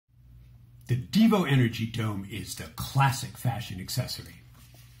The Devo Energy Dome is the classic fashion accessory.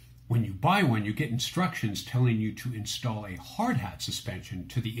 When you buy one, you get instructions telling you to install a hard hat suspension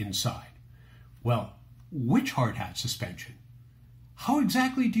to the inside. Well, which hard hat suspension? How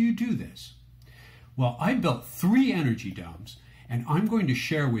exactly do you do this? Well, I built 3 energy domes, and I'm going to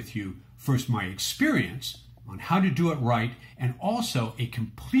share with you first my experience on how to do it right, and also a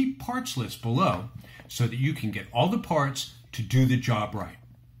complete parts list below so that you can get all the parts to do the job right.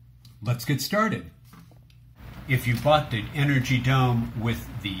 Let's get started. If you bought the Energy Dome with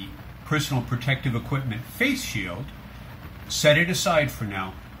the personal protective equipment face shield, set it aside for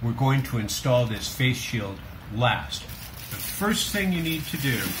now. We're going to install this face shield last. The first thing you need to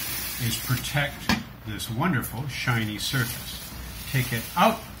do is protect this wonderful shiny surface. Take it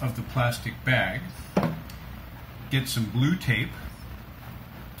out of the plastic bag, get some blue tape,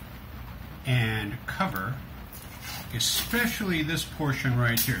 and cover especially this portion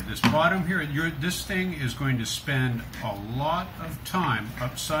right here. This bottom here, this thing is going to spend a lot of time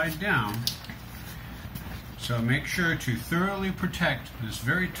upside down, so make sure to thoroughly protect this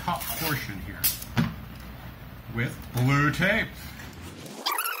very top portion here with blue tape.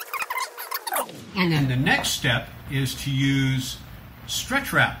 And then the next step is to use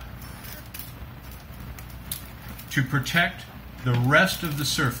stretch wrap to protect the rest of the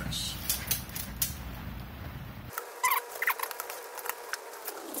surface.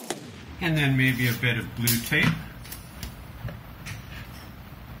 And then maybe a bit of blue tape. To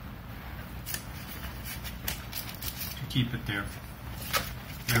keep it there.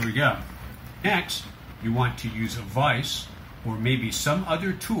 There we go. Next, you want to use a vise or maybe some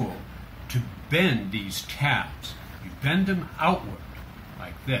other tool to bend these tabs. You bend them outward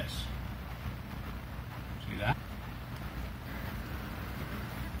like this. See that?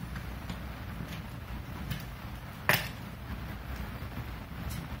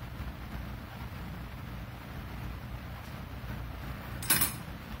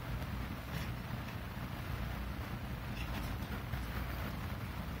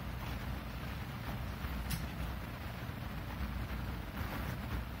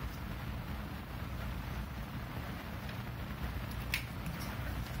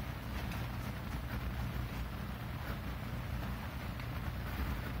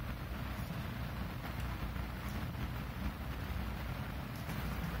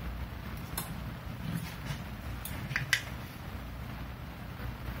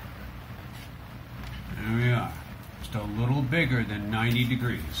 There we are, just a little bigger than 90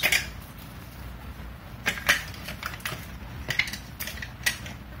 degrees.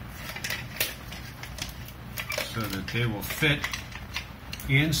 So that they will fit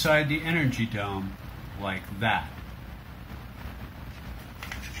inside the Energy Dome like that.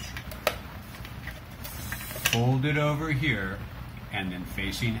 Fold it over here and then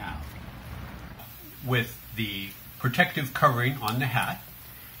facing out. With the protective covering on the hat,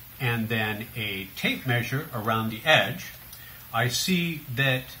 and then a tape measure around the edge, I see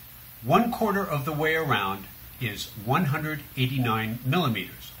that 1/4 of the way around is 189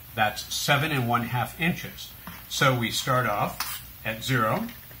 millimeters. That's 7 1/2 inches. So we start off at 0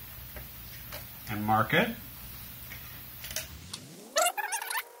 and mark it.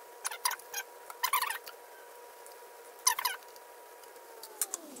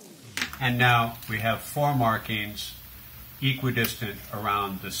 And now we have 4 markings equidistant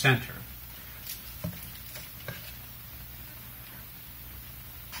around the center.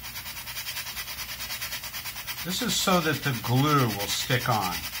 This is so that the glue will stick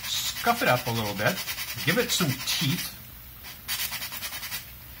on. Scuff it up a little bit, give it some teeth.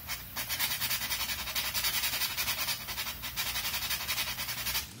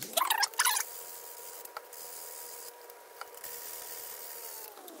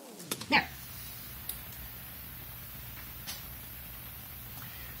 There.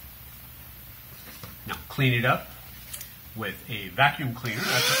 Now clean it up with a vacuum cleaner.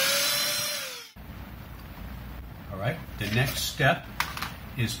 All right, the next step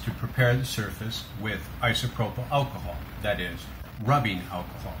is to prepare the surface with isopropyl alcohol, that is, rubbing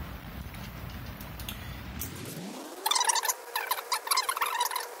alcohol.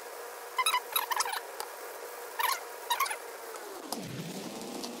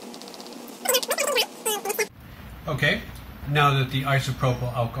 Okay, now that the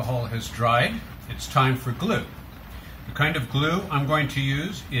isopropyl alcohol has dried, it's time for glue. The kind of glue I'm going to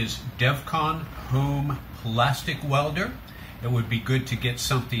use is DevCon Home Plastic Welder. It would be good to get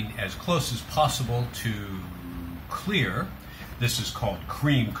something as close as possible to clear. This is called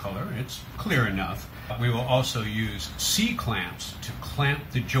cream color. It's clear enough. We will also use C-clamps to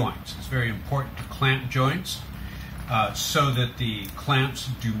clamp the joints. It's very important to clamp joints. So that the clamps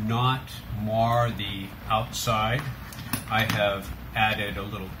do not mar the outside, I have added a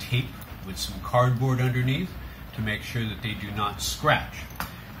little tape with some cardboard underneath to make sure that they do not scratch.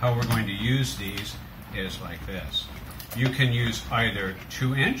 How we're going to use these is like this. You can use either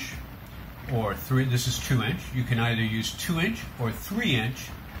 2-inch or 3, this is 2-inch. You can either use 2-inch or 3-inch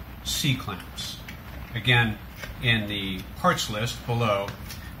C-clamps. Again, in the parts list below,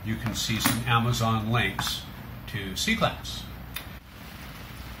 you can see some Amazon links to C-clamps.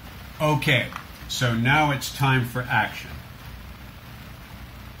 Okay, so now it's time for action.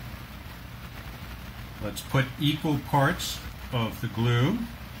 Let's put equal parts of the glue.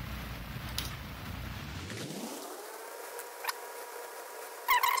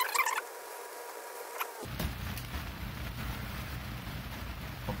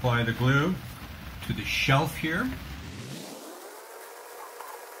 Apply the glue to the shelf here.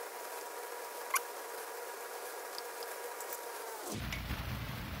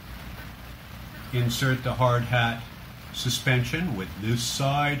 Insert the hard hat suspension with this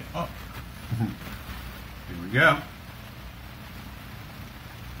side up. Here we go.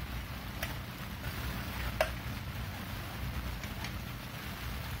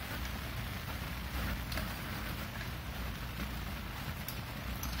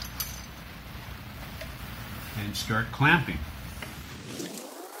 And start clamping.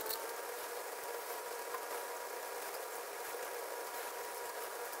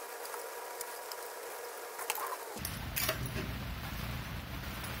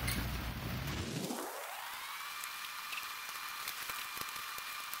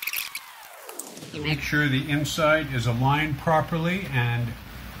 Make sure the inside is aligned properly and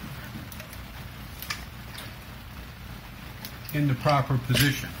in the proper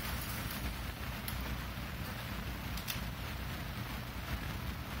position.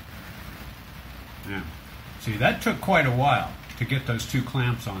 Yeah. See, that took quite a while to get those 2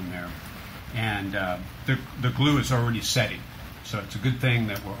 clamps on there, and the glue is already setting, so it's a good thing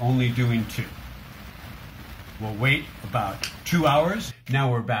that we're only doing 2. We'll wait about 2 hours.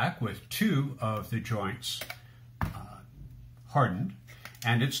 Now we're back with 2 of the joints hardened,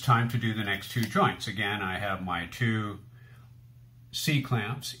 and it's time to do the next 2 joints. Again, I have my 2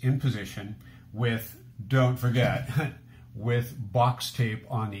 C-clamps in position with, don't forget, with box tape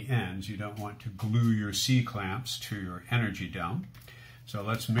on the ends. You don't want to glue your C-clamps to your Energy Dome. So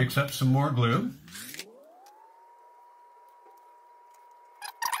let's mix up some more glue.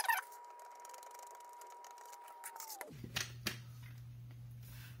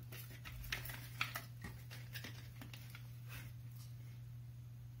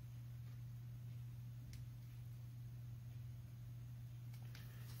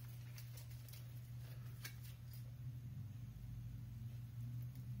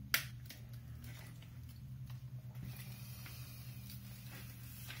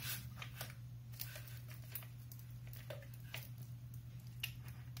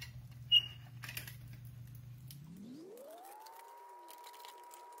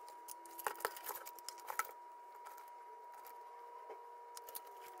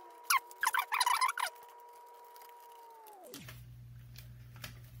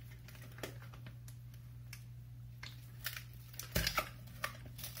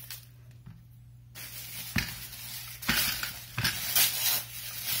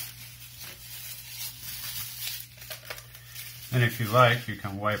 And if you like, you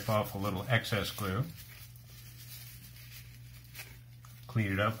can wipe off a little excess glue.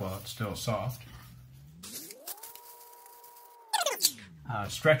 Clean it up while it's still soft.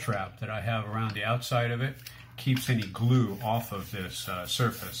 Stretch wrap that I have around the outside of it keeps any glue off of this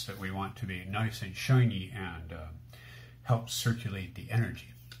surface that we want to be nice and shiny and helps circulate the energy.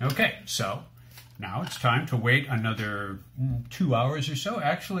 Okay, so now it's time to wait another 2 hours or so.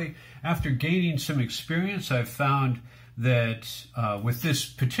 Actually, after gaining some experience, I've found that with this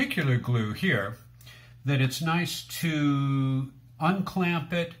particular glue here, that it's nice to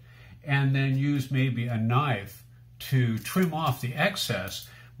unclamp it and then use maybe a knife to trim off the excess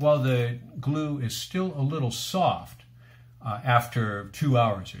while the glue is still a little soft after 2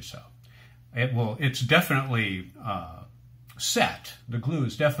 hours or so. It's definitely set. The glue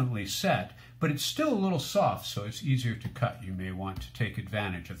is definitely set, but it's still a little soft, so it's easier to cut. You may want to take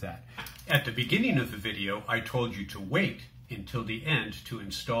advantage of that. At the beginning of the video, I told you to wait until the end to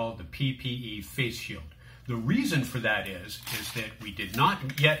install the PPE face shield. The reason for that is that we did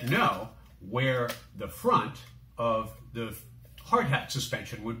not yet know where the front of the hard hat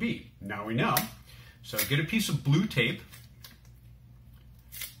suspension would be. Now we know. So get a piece of blue tape,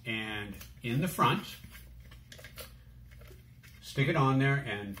 and in the front, stick it on there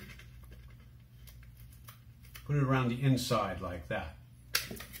and Put it around the inside like that.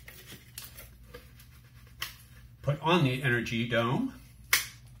 Put on the Energy Dome.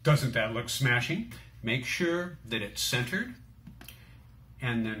 Doesn't that look smashing? Make sure that it's centered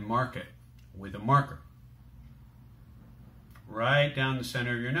and then mark it with a marker. Right down the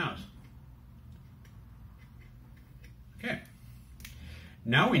center of your nose. Okay.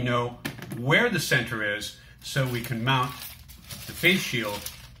 Now we know where the center is, so we can mount the face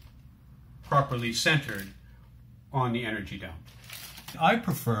shield properly centered on the Energy Dome. I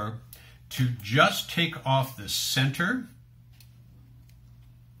prefer to just take off the center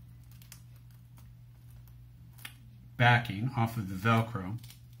backing off of the Velcro.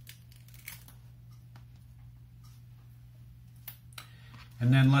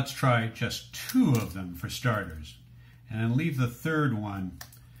 And then let's try just 2 of them for starters. And then leave the third one,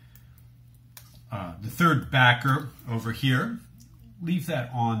 the third backer over here. Leave that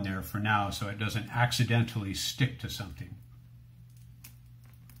on there for now so it doesn't accidentally stick to something.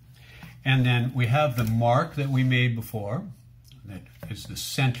 And then we have the mark that we made before. That is the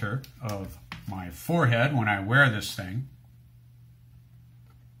center of my forehead when I wear this thing.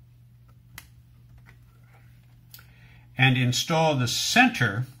 And install the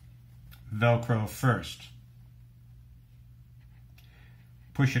center Velcro first.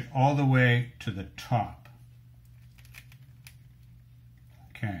 Push it all the way to the top.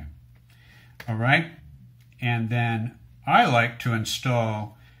 Okay. All right. And then I like to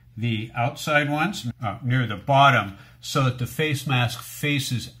install the outside ones near the bottom so that the face mask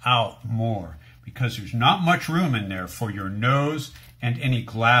faces out more, because there's not much room in there for your nose and any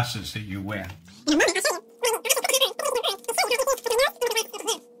glasses that you wear.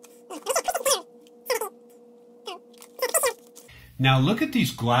 Now look at these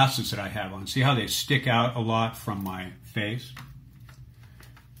glasses that I have on. See how they stick out a lot from my face?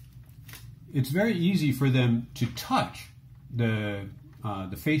 It's very easy for them to touch the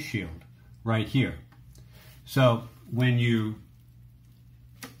face shield right here. So when you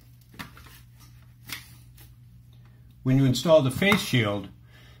install the face shield,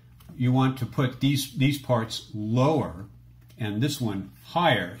 you want to put these parts lower and this one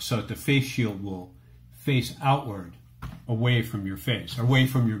higher so that the face shield will face outward, away from your face, away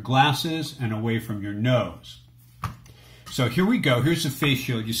from your glasses and away from your nose. So here we go. Here's the face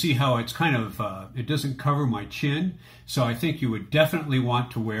shield. You see how it's kind of, it doesn't cover my chin. So I think you would definitely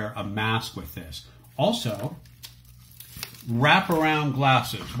want to wear a mask with this. Also, wraparound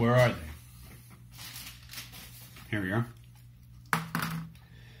glasses. Where are they? Here we are.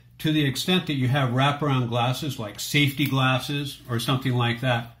 To the extent that you have wraparound glasses, like safety glasses or something like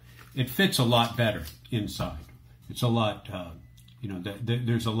that, it fits a lot better inside. It's a lot,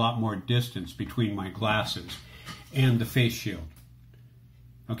 there's a lot more distance between my glasses and the face shield.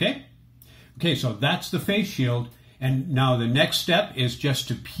 Okay? Okay, so that's the face shield. And now the next step is just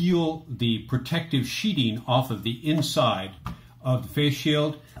to peel the protective sheeting off of the inside of the face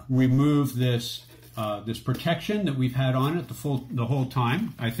shield. Remove this this protection that we've had on it the whole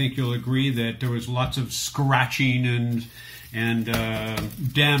time. I think you'll agree that there was lots of scratching and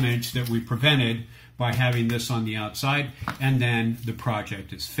damage that we prevented by having this on the outside, and then the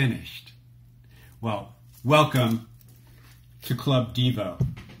project is finished. Well, welcome to Club Devo.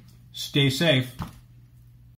 Stay safe.